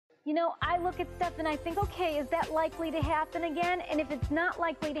I look at stuff and I think, okay, is that likely to happen again? And if it's not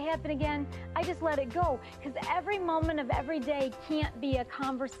likely to happen again, I just let it go. Because every moment of every day can't be a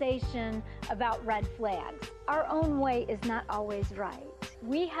conversation about red flags. Our own way is not always right.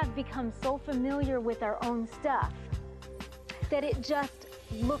 We have become so familiar with our own stuff that it just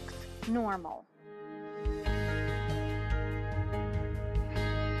looks normal.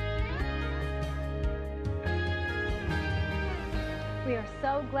 We are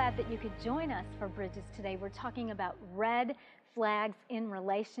so glad that you could join us for Bridges today. We're talking about red flags in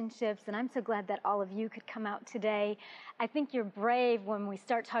relationships, and I'm so glad that all of you could come out today. I think you're brave when we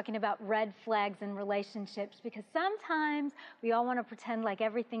start talking about red flags in relationships, because sometimes we all want to pretend like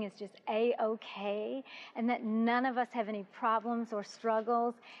everything is just A-okay and that none of us have any problems or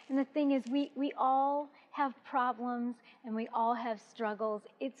struggles. And the thing is, we all have problems and we all have struggles.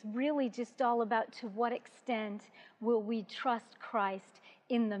 It's really just all about to what extent will we trust Christ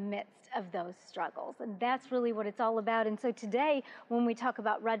in the midst of those struggles. And that's really what it's all about. And so today, when we talk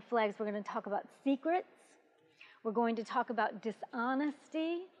about red flags, we're going to talk about secrets, we're going to talk about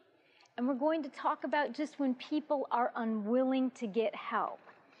dishonesty, and we're going to talk about just when people are unwilling to get help.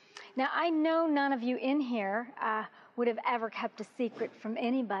 Now, I know none of you in here would have ever kept a secret from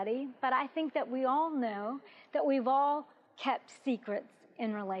anybody, but I think that we all know that we've all kept secrets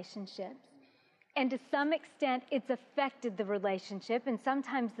in relationships. And to some extent, it's affected the relationship, and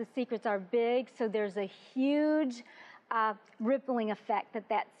sometimes the secrets are big, so there's a huge rippling effect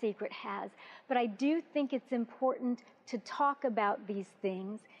that secret has. But I do think it's important to talk about these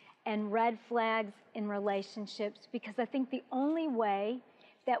things and red flags in relationships, because I think the only way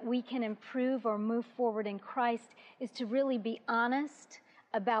that we can improve or move forward in Christ is to really be honest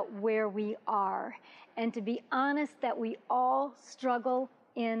about where we are, and to be honest that we all struggle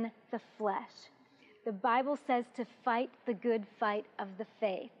in the flesh. The Bible says to fight the good fight of the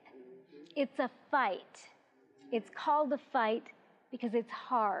faith. It's a fight. It's called a fight because it's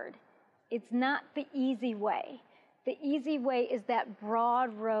hard. It's not the easy way. The easy way is that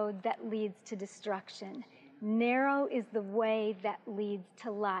broad road that leads to destruction. Narrow is the way that leads to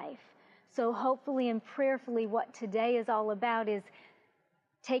life. So hopefully and prayerfully, what today is all about is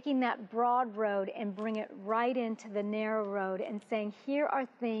taking that broad road and bring it right into the narrow road and saying, here are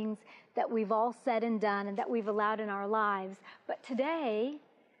things that we've all said and done and that we've allowed in our lives, but today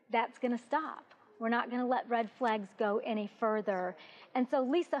that's going to stop. We're not going to let red flags go any further. And so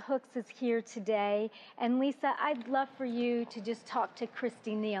Lisa Hooks is here today. And Lisa, I'd love for you to just talk to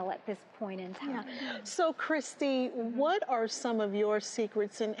Christy Neal at this point in time. Yeah. So Christy, what are some of your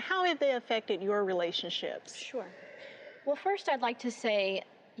secrets and how have they affected your relationships? Sure. Well, first I'd like to say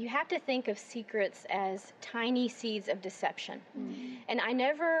you have to think of secrets as tiny seeds of deception. And I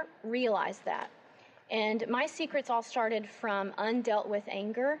never realized that. And my secrets all started from undealt with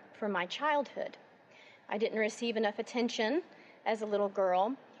anger from my childhood. I didn't receive enough attention as a little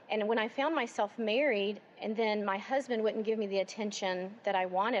girl. And when I found myself married and then my husband wouldn't give me the attention that I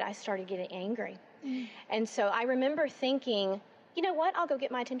wanted, I started getting angry. And so I remember thinking, you know what, I'll go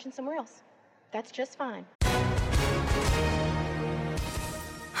get my attention somewhere else. That's just fine.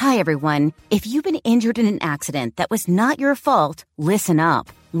 Hi, everyone. If you've been injured in an accident that was not your fault, listen up.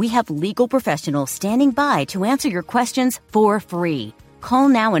 We have legal professionals standing by to answer your questions for free. Call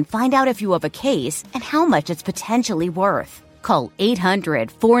now and find out if you have a case and how much it's potentially worth. Call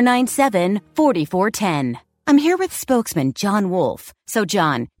 800-497-4410. I'm here with spokesman John Wolf. So,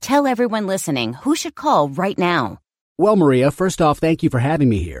 John, tell everyone listening who should call right now. Well, Maria, first off, thank you for having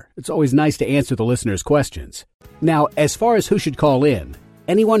me here. It's always nice to answer the listeners' questions. Now, as far as who should call in,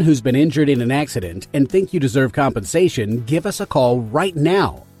 anyone who's been injured in an accident and think you deserve compensation, give us a call right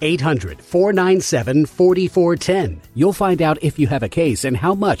now. 800-497-4410. You'll find out if you have a case and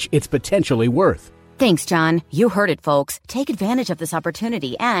how much it's potentially worth. Thanks, John. You heard it, folks. Take advantage of this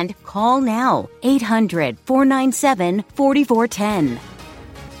opportunity and call now. 800-497-4410.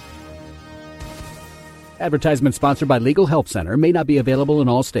 Advertisement sponsored by Legal Help Center. May not be available in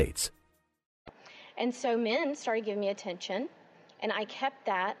all states. And so men started giving me attention, and I kept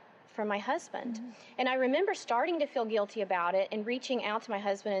that from my husband. And I remember starting to feel guilty about it and reaching out to my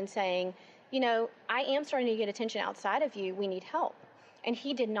husband and saying, you know, I am starting to get attention outside of you. We need help. And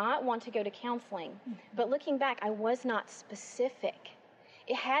he did not want to go to counseling. But looking back, I was not specific.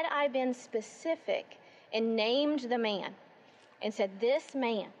 Had I been specific and named the man and said, this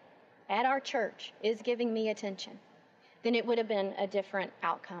man at our church is giving me attention, then it would have been a different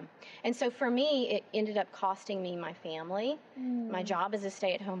outcome. And so for me, it ended up costing me my family, my job as a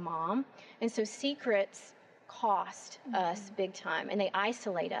stay-at-home mom. And so secrets cost us big time, and they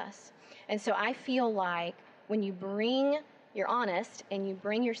isolate us. And so I feel like when you bring you're honest, and you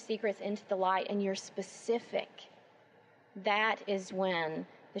bring your secrets into the light, and you're specific, that is when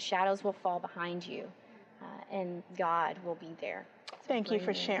the shadows will fall behind you, and God will be there. Thank you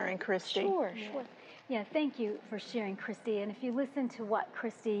for sharing, Christy. Sure. Yeah, thank you for sharing, Christy. And if you listen to what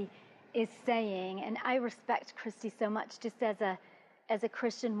Christy is saying, and I respect Christy so much just as a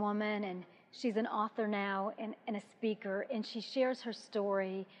Christian woman, and she's an author now and a speaker, and she shares her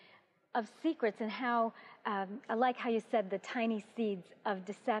story of secrets and how, I like how you said the tiny seeds of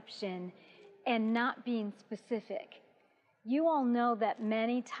deception and not being specific. You all know that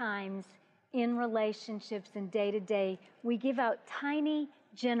many times in relationships and day-to-day, we give out tiny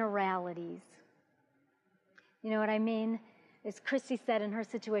generalities. You know what I mean? As Christy said in her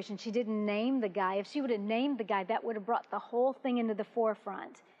situation, she didn't name the guy. If she would have named the guy, that would have brought the whole thing into the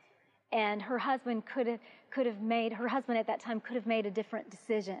forefront. And her husband her husband at that time could have made a different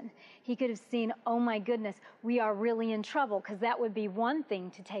decision. He could have seen, oh my goodness, we are really in trouble, because that would be one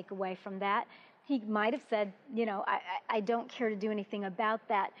thing to take away from that. He might have said, you know, I don't care to do anything about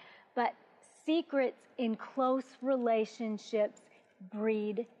that. But secrets in close relationships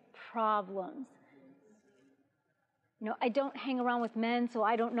breed problems. You know, I don't hang around with men, so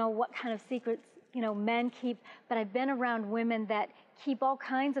I don't know what kind of secrets, you know, men keep, but I've been around women that keep all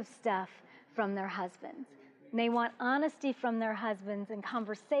kinds of stuff from their husbands. And they want honesty from their husbands and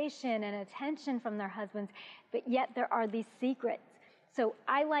conversation and attention from their husbands, but yet there are these secrets. So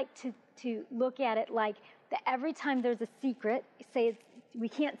I like to look at it like that every time there's a secret, say we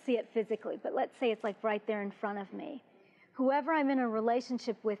can't see it physically, but let's say it's like right there in front of me. Whoever I'm in a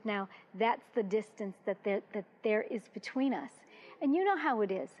relationship with now, that's the distance that there is between us. And you know how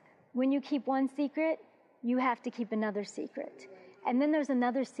it is. When you keep one secret, you have to keep another secret. And then there's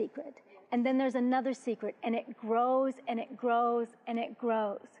another secret. And then there's another secret. And it grows and it grows and it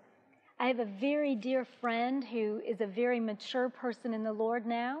grows. I have a very dear friend who is a very mature person in the Lord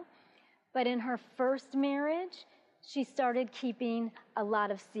now. But in her first marriage, she started keeping a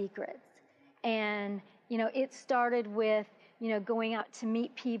lot of secrets. And you know, it started with, you know, going out to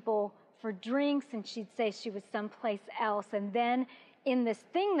meet people for drinks, and she'd say she was someplace else. And then in this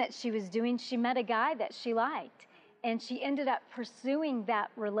thing that she was doing, she met a guy that she liked. And she ended up pursuing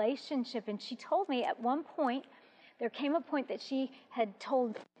that relationship. And she told me at one point, there came a point that she had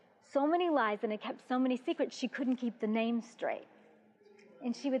told so many lies and had kept so many secrets, she couldn't keep the name straight.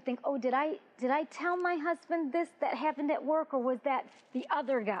 And she would think, oh, did I tell my husband this that happened at work, or was that the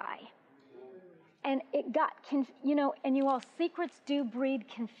other guy? And it got, you know, and you all, secrets do breed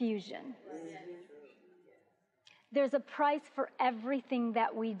confusion. There's a price for everything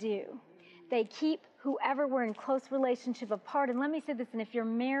that we do. They keep whoever we're in close relationship apart. And let me say this, and if you're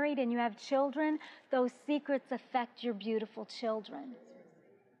married and you have children, those secrets affect your beautiful children.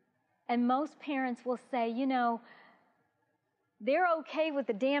 And most parents will say, you know, they're okay with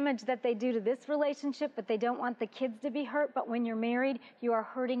the damage that they do to this relationship, but they don't want the kids to be hurt. But when you're married, you are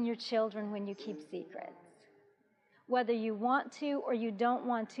hurting your children when you keep secrets, whether you want to or you don't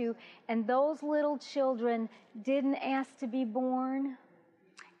want to. And those little children didn't ask to be born,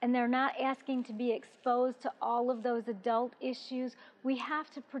 and they're not asking to be exposed to all of those adult issues. We have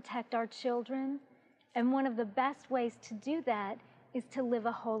to protect our children. And one of the best ways to do that is to live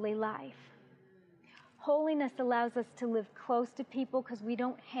a holy life. Holiness allows us to live close to people because we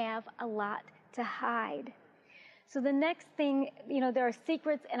don't have a lot to hide. So the next thing, you know, there are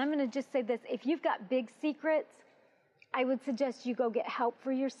secrets, and I'm going to just say this. If you've got big secrets, I would suggest you go get help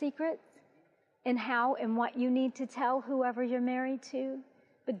for your secrets and how and what you need to tell whoever you're married to.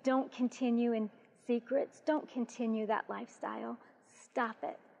 But don't continue in secrets. Don't continue that lifestyle. Stop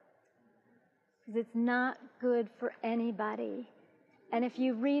it. Because it's not good for anybody. And if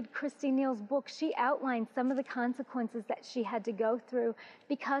you read Christy Neal's book, she outlines some of the consequences that she had to go through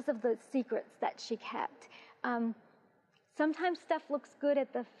because of the secrets that she kept. Sometimes stuff looks good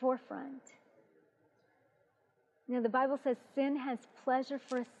at the forefront. You know, the Bible says sin has pleasure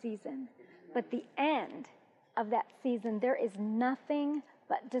for a season, but the end of that season, there is nothing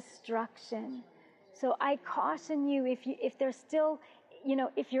but destruction. So I caution you, if there's still, you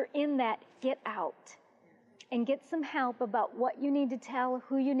know, if you're in that, get out. And get some help about what you need to tell,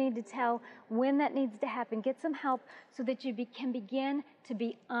 who you need to tell, when that needs to happen. Get some help so that you can begin to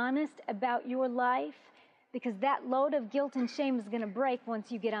be honest about your life, because that load of guilt and shame is going to break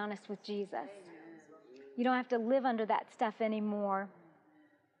once you get honest with Jesus. You don't have to live under that stuff anymore.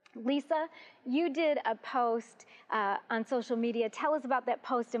 Lisa, you did a post on social media. Tell us about that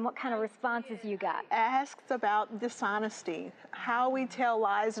post and what kind of responses you got. Asked about dishonesty, how we tell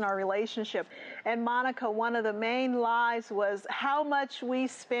lies in our relationship. And Monica, one of the main lies was how much we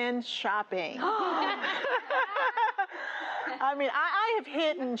spend shopping. I mean, I have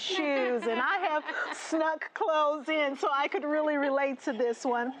hidden shoes and I have snuck clothes in, so I could really relate to this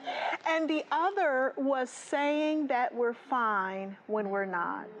one. And the other was saying that we're fine when we're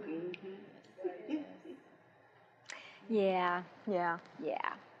not. Yeah. Yeah.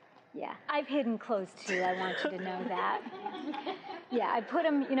 Yeah. Yeah. I've hidden clothes too. I want you to know that. Yeah, I put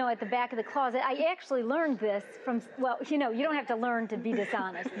them, at the back of the closet. I actually learned this from, you don't have to learn to be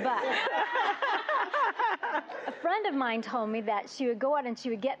dishonest, but a friend of mine told me that she would go out and she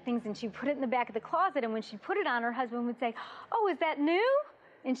would get things and she would put it in the back of the closet, and when she put it on, her husband would say, "Oh, is that new?"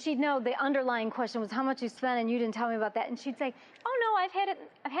 And she'd know the underlying question was how much you spent, and you didn't tell me about that. And she'd say, "Oh no, I've had it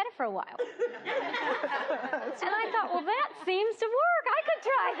for a while." And I thought, well, that seems to work. I could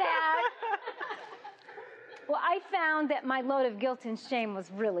try that. Well, I found that my load of guilt and shame was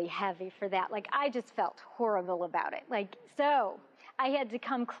really heavy for that. Like, I just felt horrible about it. So I had to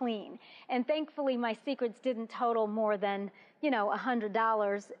come clean. And thankfully, my secrets didn't total more than,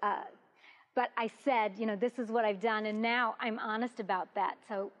 $100. But I said, this is what I've done, and now I'm honest about that.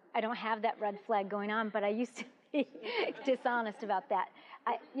 So I don't have that red flag going on, but I used to be dishonest about that.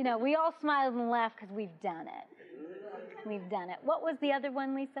 We all smiled and laughed because we've done it. We've done it. What was the other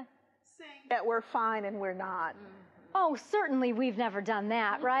one, Lisa? Saying that we're fine and we're not. Oh, certainly we've never done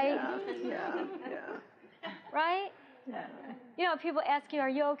that, right? Yeah. Right? Yeah. People ask you, "Are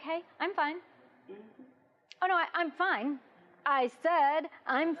you okay?" "I'm fine." "Oh, no, I'm fine." "I said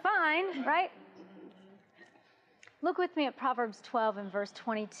I'm fine," right? Look with me at Proverbs 12 and verse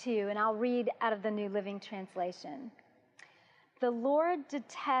 22, and I'll read out of the New Living Translation. "The Lord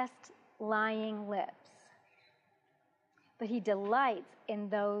detests lying lips, but he delights in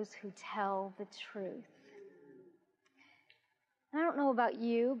those who tell the truth." I don't know about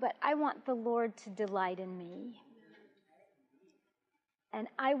you, but I want the Lord to delight in me. And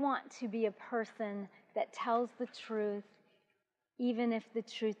I want to be a person that tells the truth, even if the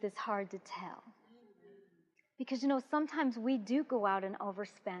truth is hard to tell. Because, sometimes we do go out and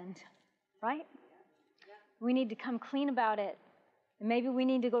overspend, right? We need to come clean about it. And maybe we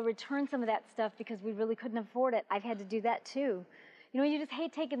need to go return some of that stuff because we really couldn't afford it. I've had to do that too. You just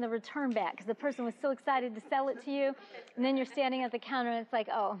hate taking the return back because the person was so excited to sell it to you. And then you're standing at the counter and it's like,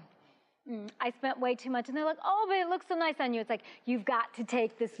 "Oh, I spent way too much." And they're like, "Oh, but it looks so nice on you." It's like, you've got to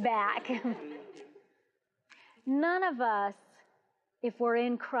take this back. None of us, if we're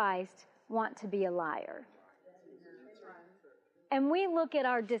in Christ, want to be a liar. And we look at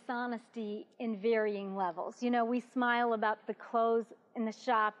our dishonesty in varying levels. We smile about the clothes and the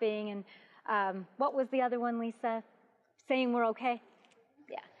shopping and what was the other one, Lisa? Saying we're okay?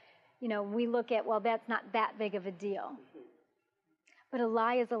 Yeah. We look at, well, that's not that big of a deal. But a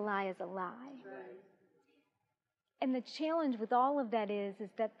lie is a lie is a lie. And the challenge with all of that is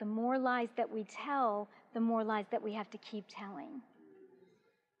that the more lies that we tell, the more lies that we have to keep telling.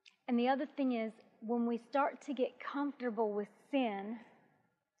 And the other thing is, when we start to get comfortable with sin,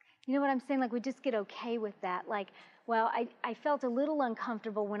 you know what I'm saying? Like, we just get okay with that. Like, well, I felt a little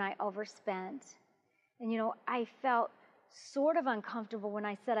uncomfortable when I overspent. And, I felt sort of uncomfortable when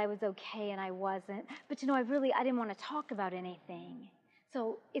I said I was okay and I wasn't. But, I didn't want to talk about anything.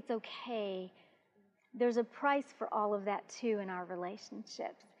 So it's okay. There's a price for all of that, too, in our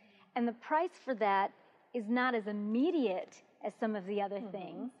relationships. And the price for that is not as immediate as some of the other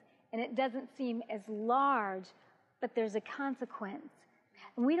things. And it doesn't seem as large, but there's a consequence.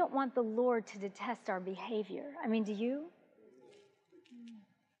 And we don't want the Lord to detest our behavior. I mean, do you?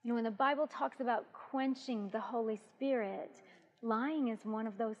 When the Bible talks about quenching the Holy Spirit, lying is one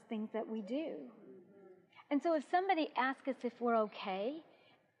of those things that we do. And so if somebody asks us if we're okay,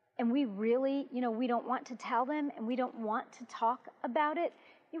 and we really, we don't want to tell them, and we don't want to talk about it,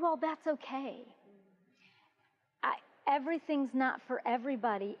 well, that's okay. Everything's not for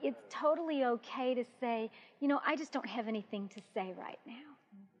everybody. It's totally okay to say, I just don't have anything to say right now.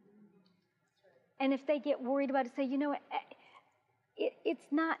 And if they get worried about it, say,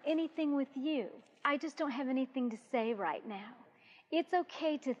 it's not anything with you. I just don't have anything to say right now. It's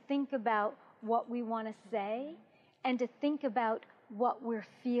okay to think about what we want to say and to think about what we're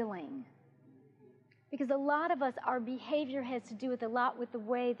feeling. Because a lot of us, our behavior has to do with a lot with the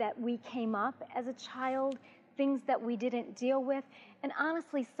way that we came up as a child, things that we didn't deal with. And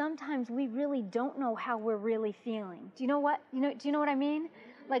honestly, sometimes we really don't know how we're really feeling. Do you know what I mean?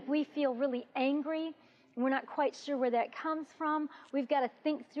 Like, we feel really angry, and we're not quite sure where that comes from. We've got to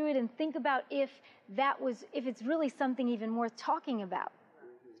think through it and think about if it's really something even worth talking about.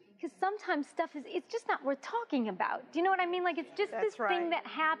 Because sometimes it's just not worth talking about. Do you know what I mean? Like, it's just this thing that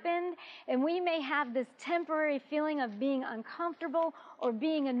happened, and we may have this temporary feeling of being uncomfortable or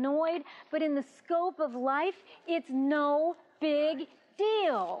being annoyed, but in the scope of life, it's no big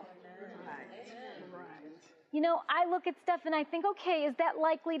deal. You know, I look at stuff and I think, okay, is that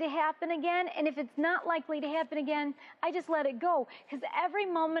likely to happen again? And if it's not likely to happen again, I just let it go. Because every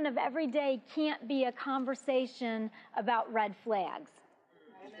moment of every day can't be a conversation about red flags,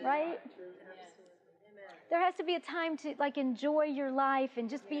 right? There has to be a time to like enjoy your life and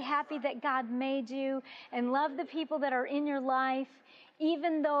just be happy that God made you and love the people that are in your life,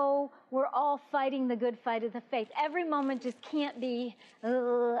 even though we're all fighting the good fight of the faith. Every moment just can't be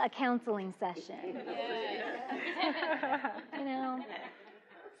a counseling session. You know,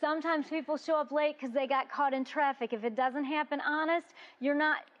 sometimes people show up late because they got caught in traffic. If it doesn't happen honest, you're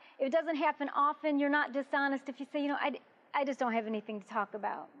not. If it doesn't happen often, you're not dishonest. If you say, you know, I just don't have anything to talk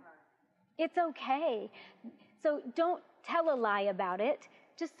about. It's okay. So don't tell a lie about it.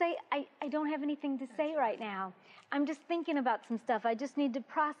 Just say, I don't have anything to say right now. I'm just thinking about some stuff. I just need to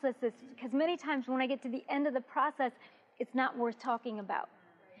process this. Because many times when I get to the end of the process, it's not worth talking about.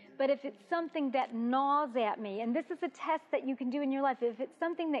 But if it's something that gnaws at me, and this is a test that you can do in your life, if it's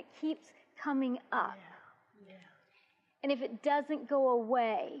something that keeps coming up, and if it doesn't go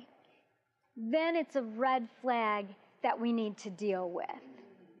away, then it's a red flag that we need to deal with.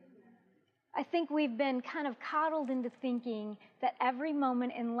 I think we've been kind of coddled into thinking that every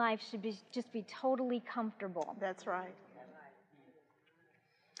moment in life should just be totally comfortable. That's right.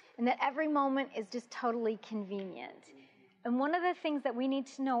 And that every moment is just totally convenient. And one of the things that we need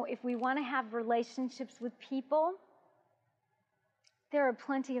to know if we want to have relationships with people, there are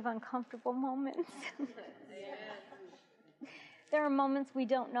plenty of uncomfortable moments. There are moments we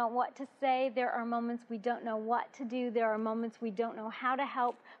don't know what to say. There are moments we don't know what to do. There are moments we don't know how to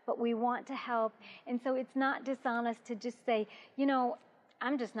help, but we want to help. And so it's not dishonest to just say, you know,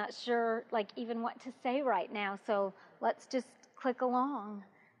 I'm just not sure, like, even what to say right now, so let's just click along.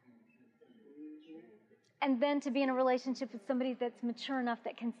 And then to be in a relationship with somebody that's mature enough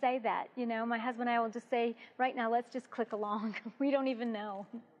that can say that. You know, my husband and I will just say, right now, let's just click along. We don't even know.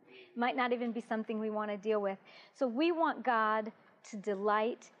 Might not even be something we want to deal with. So we want God to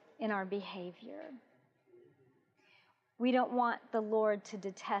delight in our behavior. We don't want the Lord to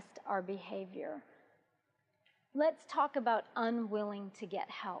detest our behavior. Let's talk about unwilling to get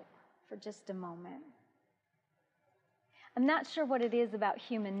help for just a moment. I'm not sure what it is about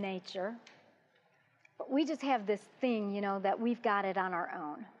human nature, but we just have this thing, you know, that we've got it on our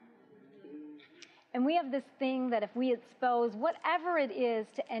own. And we have this thing that if we expose whatever it is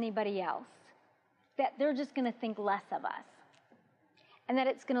to anybody else, that they're just going to think less of us. And that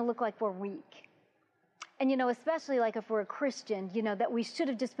it's going to look like we're weak. And, you know, especially like if we're a Christian, you know, that we should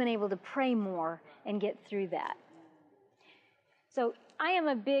have just been able to pray more and get through that. So I am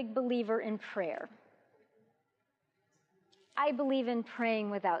a big believer in prayer. I believe in praying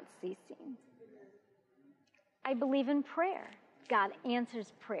without ceasing. I believe in prayer. God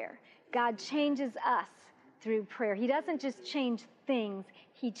answers prayer. God changes us through prayer. He doesn't just change things,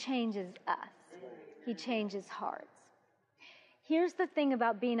 He changes us. He changes hearts. Here's the thing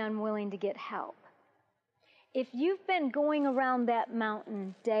about being unwilling to get help. If you've been going around that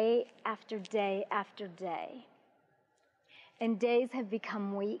mountain day after day after day, and days have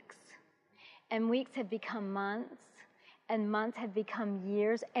become weeks, and weeks have become months, and months have become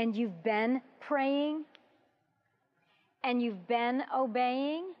years, and you've been praying, and you've been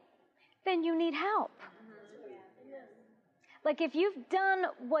obeying, then you need help. Like if you've done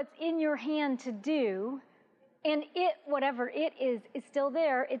what's in your hand to do, and it, whatever it is still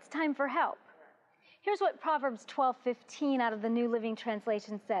there, it's time for help. Here's what Proverbs 12:15 out of the New Living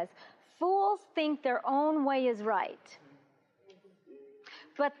Translation says. Fools think their own way is right,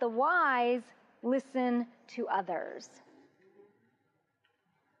 but the wise listen to others.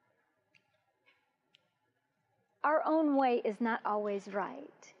 Our own way is not always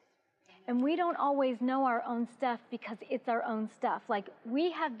right. And we don't always know our own stuff because it's our own stuff. Like,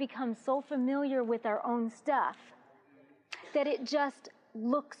 we have become so familiar with our own stuff that it just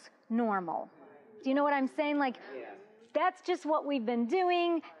looks normal. Do you know what I'm saying? Like, that's just what we've been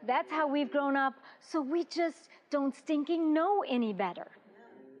doing. That's how we've grown up. So we just don't stinking know any better.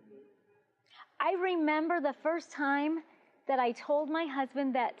 I remember the first time that I told my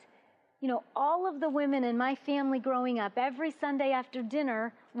husband that, you know, all of the women in my family growing up, every Sunday after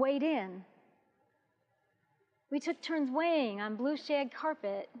dinner, weighed in. We took turns weighing on blue shag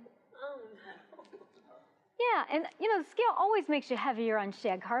carpet. Oh, no. Yeah, and, you know, the scale always makes you heavier on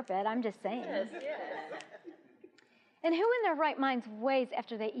shag carpet. I'm just saying. Yes, yes. And who in their right minds weighs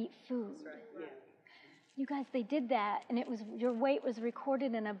after they eat food? That's right. Yeah. You guys, they did that, and your weight was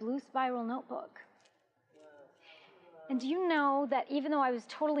recorded in a blue spiral notebook. And do you know that even though I was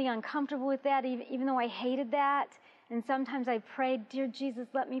totally uncomfortable with that, even though I hated that, And sometimes I prayed, "Dear Jesus,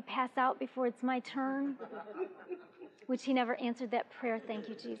 let me pass out before it's my turn," which he never answered that prayer. Thank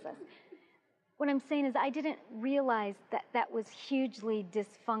you, Jesus. What I'm saying is I didn't realize that that was hugely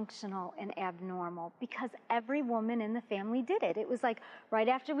dysfunctional and abnormal because every woman in the family did it. It was like right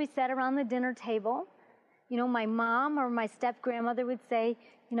after we sat around the dinner table, you know, my mom or my step-grandmother would say,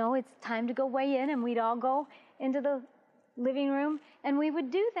 you know, it's time to go weigh in, and we'd all go into the living room, and we would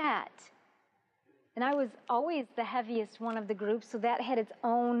do that. And I was always the heaviest one of the group, so that had its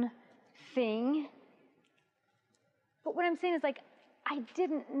own thing. But what I'm saying is, like, I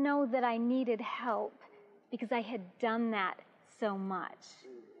didn't know that I needed help because I had done that so much.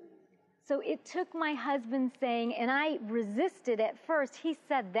 So it took my husband saying, and I resisted at first, he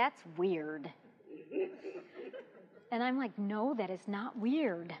said, "That's weird." And I'm like, "No, that is not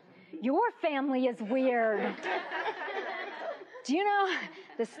weird. Your family is weird. Do you know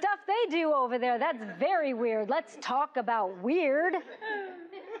the stuff they do over there? That's very weird. Let's talk about weird."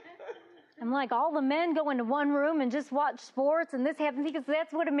 I'm like, all the men go into one room and just watch sports, and this happens because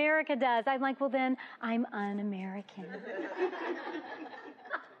that's what America does. I'm like, well, then I'm un-American.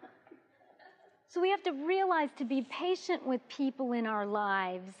 So we have to realize to be patient with people in our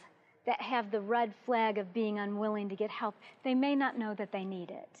lives that have the red flag of being unwilling to get help. They may not know that they need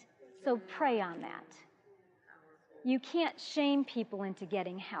it. So pray on that. You can't shame people into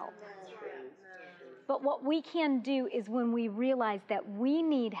getting help. But what we can do is when we realize that we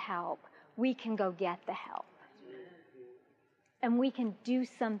need help, we can go get the help. And we can do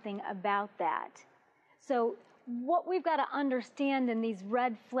something about that. So what we've got to understand in these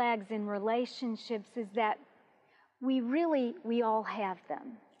red flags in relationships is that we all have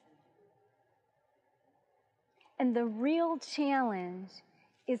them. And the real challenge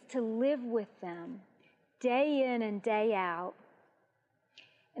is to live with them day in and day out.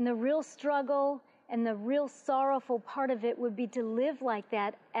 And the real struggle and the real sorrowful part of it would be to live like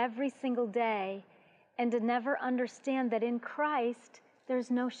that every single day and to never understand that in Christ there's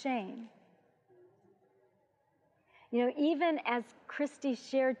no shame. You know, even as Christy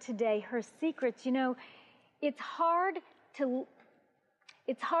shared today her secrets, you know, it's hard to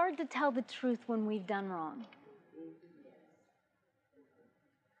tell the truth when we've done wrong.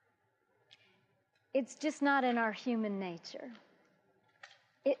 It's just not in our human nature.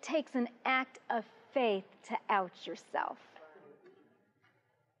 It takes an act of faith to out yourself.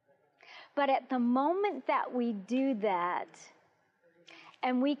 But at the moment that we do that,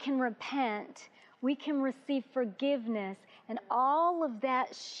 and we can repent, we can receive forgiveness, and all of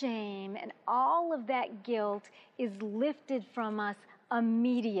that shame and all of that guilt is lifted from us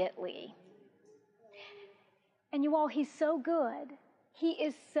immediately. And you all, He's so good. He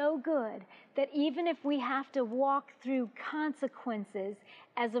is so good that even if we have to walk through consequences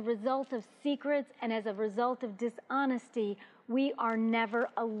as a result of secrets and as a result of dishonesty, we are never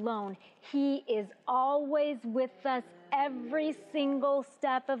alone. He is always with us every single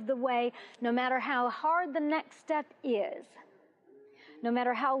step of the way, no matter how hard the next step is, no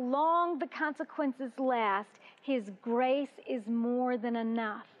matter how long the consequences last. His grace is more than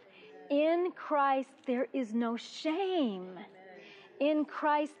enough. In Christ, there is no shame. In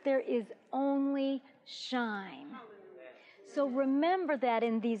Christ, there is only shine. So remember that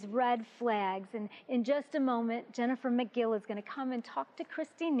in these red flags. And in just a moment, Jennifer McGill is going to come and talk to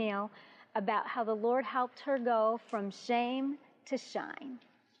Christy Neal about how the Lord helped her go from shame to shine.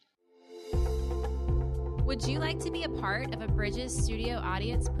 Would you like to be a part of a Bridges Studio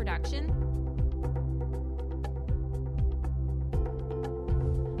Audience production?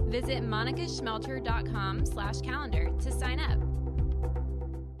 Visit monicaschmelter.com/calendar to sign up.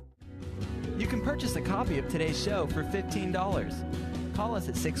 You can purchase a copy of today's show for $15. Call us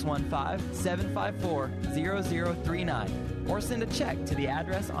at 615-754-0039 or send a check to the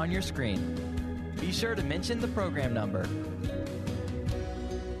address on your screen. Be sure to mention the program number.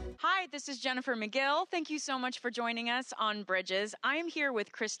 Hi, this is Jennifer McGill. Thank you so much for joining us on Bridges. I'm here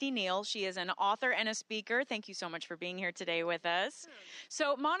with Christy Neal. She is an author and a speaker. Thank you so much for being here today with us.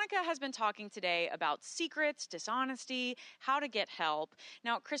 So Monica has been talking today about secrets, dishonesty, how to get help.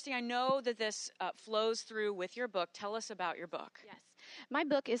 Now, Christy, I know that this flows through with your book. Tell us about your book. Yes. My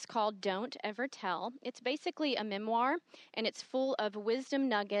book is called Don't Ever Tell. It's basically a memoir, and it's full of wisdom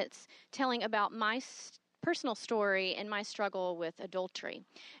nuggets telling about my personal story and my struggle with adultery.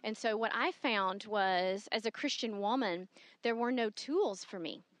 And so what I found was, as a Christian woman, there were no tools for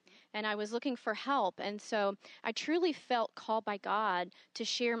me. And I was looking for help. And so I truly felt called by God to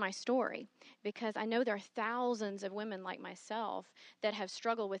share my story, because I know there are thousands of women like myself that have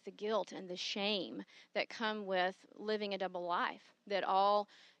struggled with the guilt and the shame that come with living a double life, that all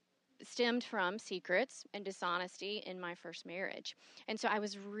stemmed from secrets and dishonesty in my first marriage. And so I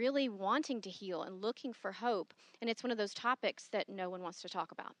was really wanting to heal and looking for hope. And it's one of those topics that no one wants to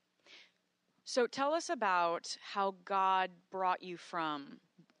talk about. So tell us about how God brought you from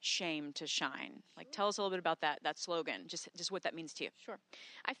shame to shine. Like, tell us a little bit about that slogan, just what that means to you. Sure.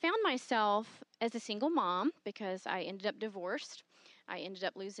 I found myself as a single mom because I ended up divorced. I ended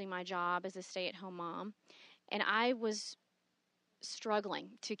up losing my job as a stay-at-home mom. And I was struggling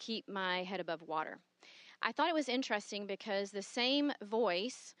to keep my head above water. I thought it was interesting because the same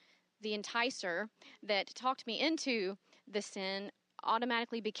voice, the enticer that talked me into the sin,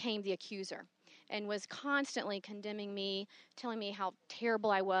 automatically became the accuser and was constantly condemning me, telling me how terrible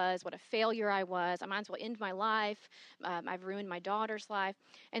I was, what a failure I was. I might as well end my life. I've ruined my daughter's life.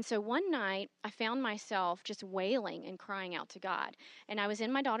 And so one night, I found myself just wailing and crying out to God. And I was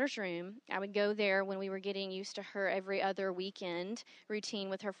in my daughter's room. I would go there when we were getting used to her every other weekend routine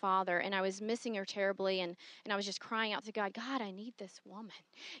with her father, and I was missing her terribly, and I was just crying out to God, God, I need this woman.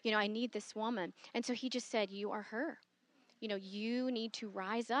 I need this woman. And so he just said, you are her. You need to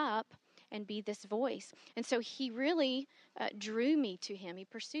rise up and be this voice. And so he really drew me to him. He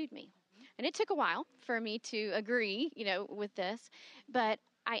pursued me. And it took a while for me to agree, with this. But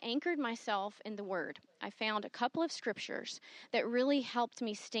I anchored myself in the Word. I found a couple of scriptures that really helped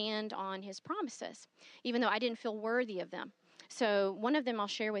me stand on his promises, even though I didn't feel worthy of them. So one of them I'll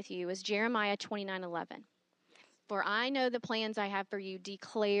share with you is Jeremiah 29:11. For I know the plans I have for you,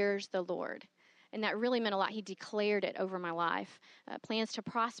 declares the Lord. And that really meant a lot. He declared it over my life. Plans to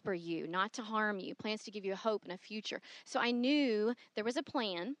prosper you, not to harm you. Plans to give you a hope and a future. So I knew there was a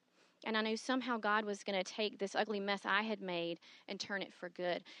plan, and I knew somehow God was going to take this ugly mess I had made and turn it for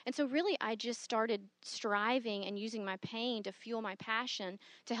good. And so really I just started striving and using my pain to fuel my passion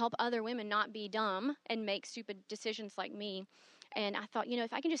to help other women not be dumb and make stupid decisions like me. And I thought,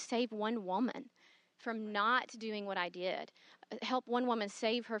 if I can just save one woman from not doing what I did, help one woman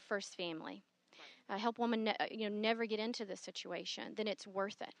save her first family, help women, never get into this situation, then it's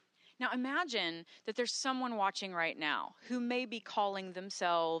worth it. Now imagine that there's someone watching right now who may be calling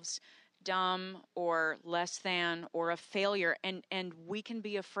themselves dumb or less than or a failure, and we can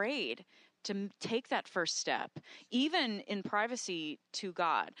be afraid to take that first step, even in privacy to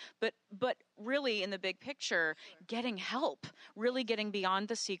God. But really in the big picture, getting help, really getting beyond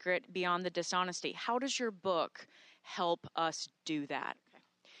the secret, beyond the dishonesty. How does your book help us do that?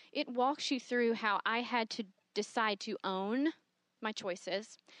 It walks you through how I had to decide to own my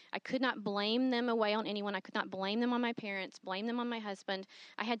choices. I could not blame them away on anyone. I could not blame them on my parents, blame them on my husband.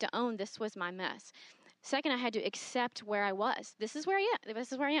 I had to own this was my mess. Second, I had to accept where I was. This is where I am.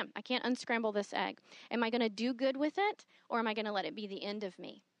 This is where I am. I can't unscramble this egg. Am I going to do good with it, or am I going to let it be the end of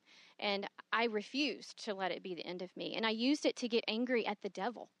me? And I refused to let it be the end of me. And I used it to get angry at the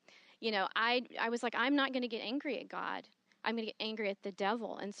devil. I was like, I'm not going to get angry at God. I'm going to get angry at the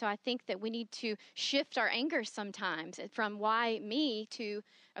devil. And so I think that we need to shift our anger sometimes from why me to,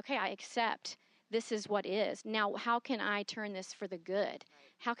 okay, I accept this is what is. Now, how can I turn this for the good?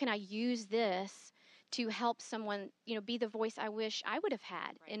 How can I use this to help someone, be the voice I wish I would have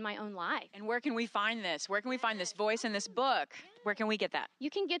had in my own life? And where can we find this? Where can we find this voice in this book? Where can we get that? You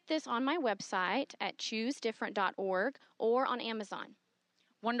can get this on my website at choosedifferent.org or on Amazon.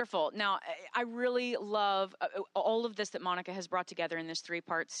 Wonderful. Now, I really love all of this that Monica has brought together in this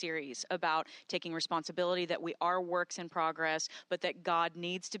 3-part series about taking responsibility, that we are works in progress, but that God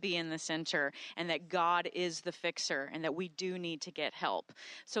needs to be in the center, and that God is the fixer, and that we do need to get help.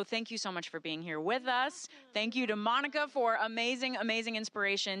 So thank you so much for being here with us. Thank you to Monica for amazing, amazing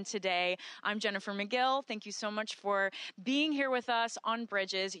inspiration today. I'm Jennifer McGill. Thank you so much for being here with us on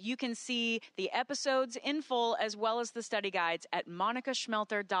Bridges. You can see the episodes in full as well as the study guides at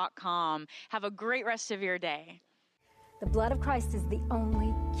MonicaSchmelter.com. Have a great rest of your day. The blood of Christ is the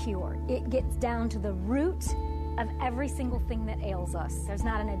only cure. It gets down to the root of every single thing that ails us. There's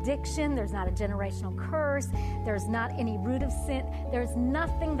not an addiction. There's not a generational curse. There's not any root of sin. There's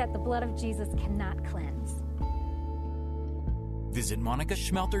nothing that the blood of Jesus cannot cleanse. Visit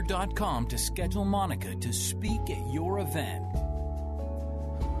MonicaSchmelter.com to schedule Monica to speak at your event.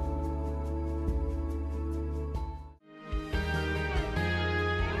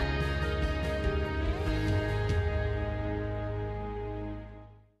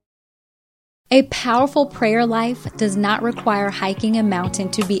 A powerful prayer life does not require hiking a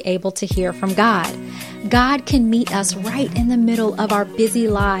mountain to be able to hear from God. God can meet us right in the middle of our busy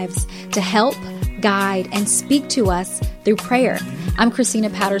lives to help, guide, and speak to us through prayer. I'm Christina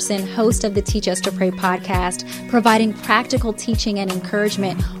Patterson, host of the Teach Us to Pray podcast, providing practical teaching and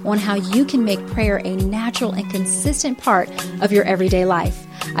encouragement on how you can make prayer a natural and consistent part of your everyday life.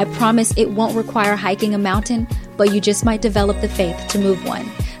 I promise it won't require hiking a mountain, but you just might develop the faith to move one.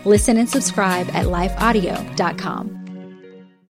 Listen and subscribe at lifeaudio.com.